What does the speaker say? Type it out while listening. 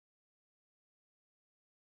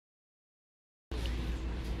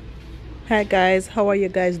Hi guys, how are you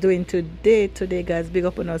guys doing today guys? Big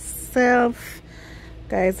up on yourself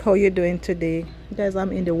guys. How you doing today guys?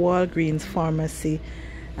 I'm in the Walgreens pharmacy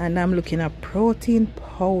and I'm looking at protein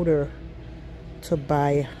powder to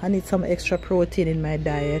buy. I need some extra protein in my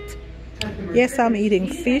diet. Yes, I'm eating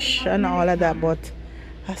fish and all of that, but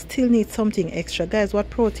I still need something extra guys. What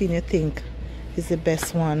protein you think is the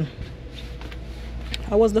best one?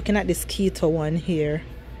 I was looking at this keto one here.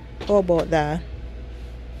 How about that?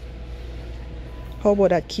 How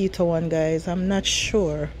about that keto one guys? I'm not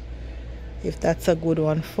sure if that's a good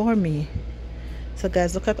one for me. So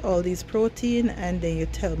guys, look at all these protein and then you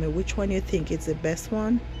tell me which one you think is the best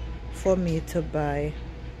one for me to buy.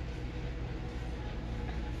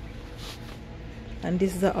 And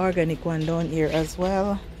this is the organic one down here as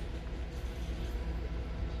well.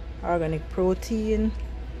 Organic protein.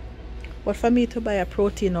 But for me to buy a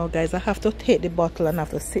protein now guys, I have to take the bottle and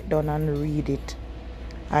have to sit down and read it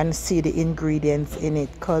and see the ingredients in it,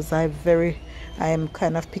 because I am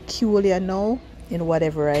kind of peculiar now in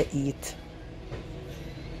whatever I eat.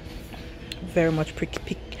 Very much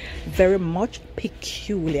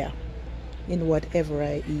peculiar in whatever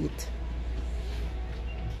I eat.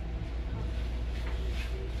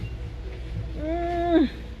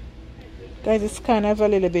 Guys, it's kind of a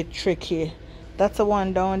little bit tricky. That's the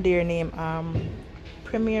one down there named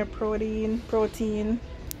Premier Protein.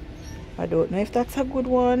 I don't know if that's a good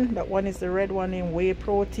one. That one is the red one in whey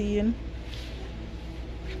protein.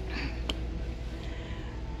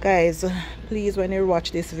 Guys, please, when you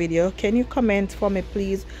watch this video, can you comment for me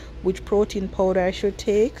please which protein powder I should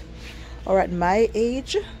take? Or at my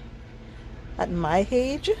age, I'm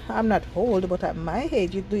not old, but at my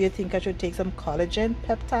age, do you think I should take some collagen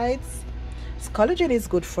peptides? Collagen is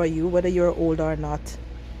good for you whether you're old or not.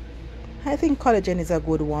 I think collagen is a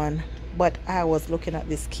good one, but I was looking at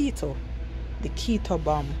this keto, the keto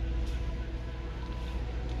bomb.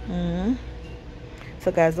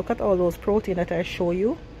 So guys, look at all those protein that I show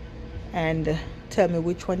you and tell me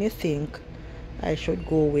which one you think I should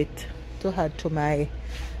go with to add to my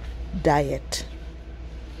diet,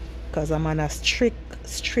 because I'm on a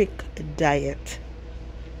strict diet.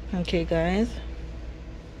 Okay guys,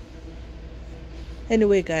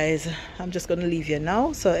 anyway guys, I'm just gonna leave you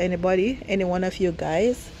now. So any one of you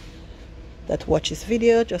guys that watch this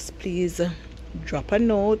video, just please drop a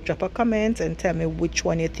note, drop a comment and tell me which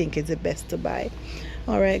one you think is the best to buy.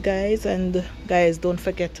 All right guys, and guys, don't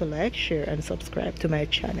forget to like, share and subscribe to my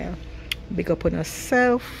channel. Big up on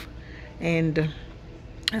yourself, and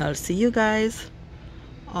I'll see you guys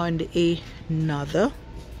on another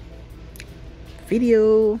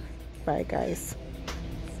video. Bye guys.